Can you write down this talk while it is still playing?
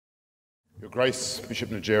Your Grace, Bishop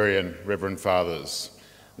Nigerian, Reverend Fathers,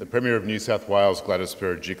 the Premier of New South Wales, Gladys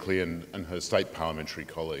Berejiklian, and her state parliamentary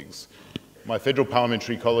colleagues, my federal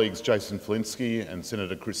parliamentary colleagues, Jason Falinski and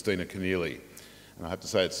Senator Christina Keneally, and I have to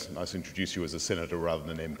say it's nice to introduce you as a senator rather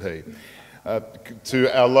than an MP,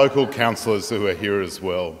 to our local councillors who are here as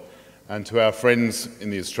well, and to our friends in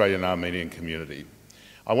the Australian-Armenian community.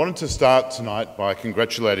 I wanted to start tonight by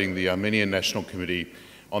congratulating the Armenian National Committee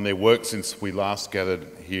on their work since we last gathered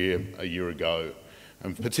here a year ago,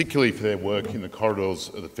 and particularly for their work in the corridors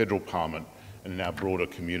of the Federal Parliament and in our broader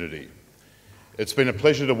community. It's been a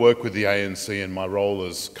pleasure to work with the ANC in my role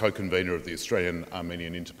as co-convener of the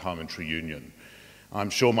Australian-Armenian Inter-Parliamentary Union. I'm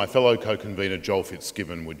sure my fellow co-convener Joel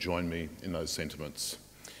Fitzgibbon would join me in those sentiments.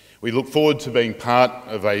 We look forward to being part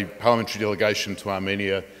of a parliamentary delegation to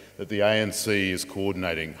Armenia that the ANC is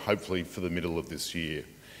coordinating, hopefully for the middle of this year.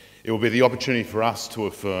 It will be the opportunity for us to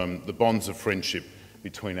affirm the bonds of friendship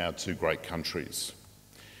between our two great countries.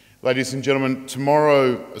 Ladies and gentlemen,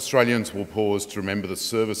 tomorrow Australians will pause to remember the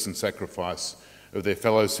service and sacrifice of their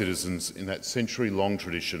fellow citizens in that century-long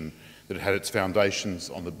tradition that had its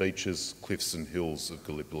foundations on the beaches, cliffs and hills of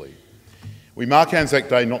Gallipoli. We mark Anzac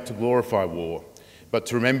Day not to glorify war, but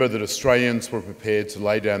to remember that Australians were prepared to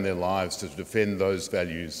lay down their lives to defend those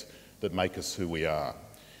values that make us who we are.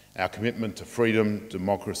 Our commitment to freedom,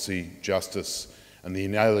 democracy, justice and the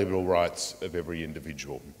inalienable rights of every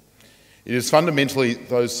individual. It is fundamentally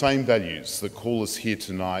those same values that call us here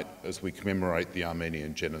tonight as we commemorate the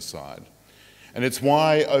Armenian Genocide. And it's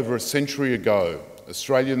why, over a century ago,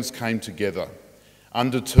 Australians came together,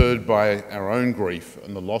 undeterred by our own grief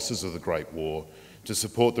and the losses of the Great War, to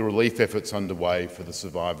support the relief efforts underway for the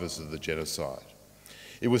survivors of the genocide.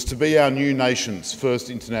 It was to be our new nation's first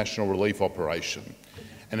international relief operation,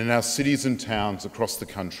 and in our cities and towns across the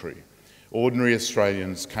country, ordinary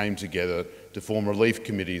Australians came together to form relief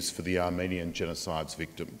committees for the Armenian genocide's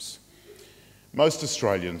victims. Most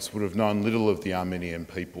Australians would have known little of the Armenian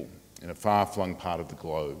people in a far-flung part of the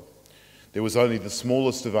globe. There was only the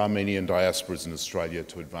smallest of Armenian diasporas in Australia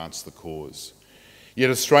to advance the cause.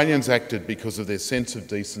 Yet Australians acted because of their sense of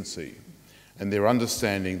decency and their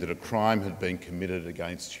understanding that a crime had been committed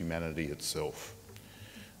against humanity itself.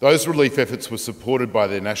 Those relief efforts were supported by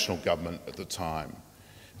their national government at the time.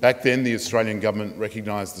 Back then, the Australian government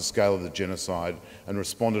recognised the scale of the genocide and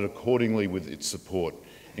responded accordingly with its support,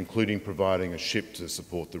 including providing a ship to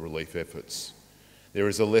support the relief efforts. There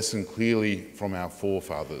is a lesson clearly from our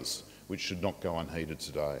forefathers, which should not go unheeded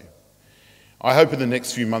today. I hope in the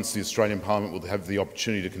next few months the Australian Parliament will have the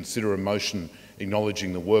opportunity to consider a motion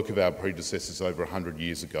acknowledging the work of our predecessors over 100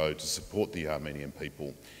 years ago to support the Armenian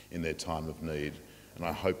people in their time of need. And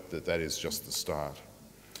I hope that that is just the start.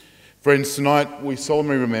 Friends, tonight we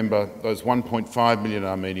solemnly remember those 1.5 million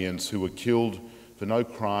Armenians who were killed for no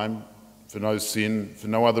crime, for no sin, for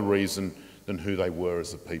no other reason than who they were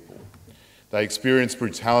as a people. They experienced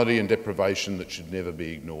brutality and deprivation that should never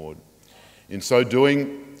be ignored. In so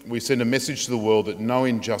doing, we send a message to the world that no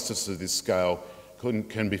injustice of this scale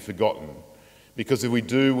can be forgotten, because if we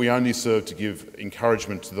do, we only serve to give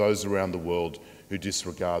encouragement to those around the world who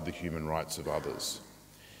disregard the human rights of others.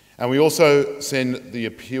 And we also send the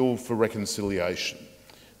appeal for reconciliation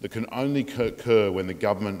that can only occur when the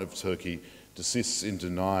government of Turkey desists in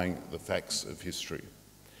denying the facts of history.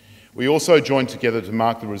 We also join together to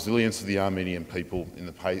mark the resilience of the Armenian people in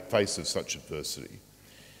the face of such adversity.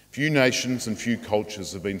 Few nations and few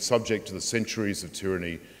cultures have been subject to the centuries of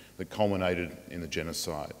tyranny that culminated in the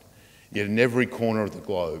genocide. Yet in every corner of the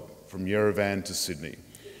globe, from Yerevan to Sydney,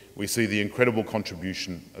 we see the incredible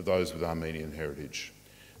contribution of those with Armenian heritage.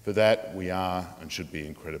 For that, we are and should be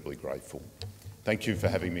incredibly grateful. Thank you for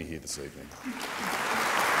having me here this evening.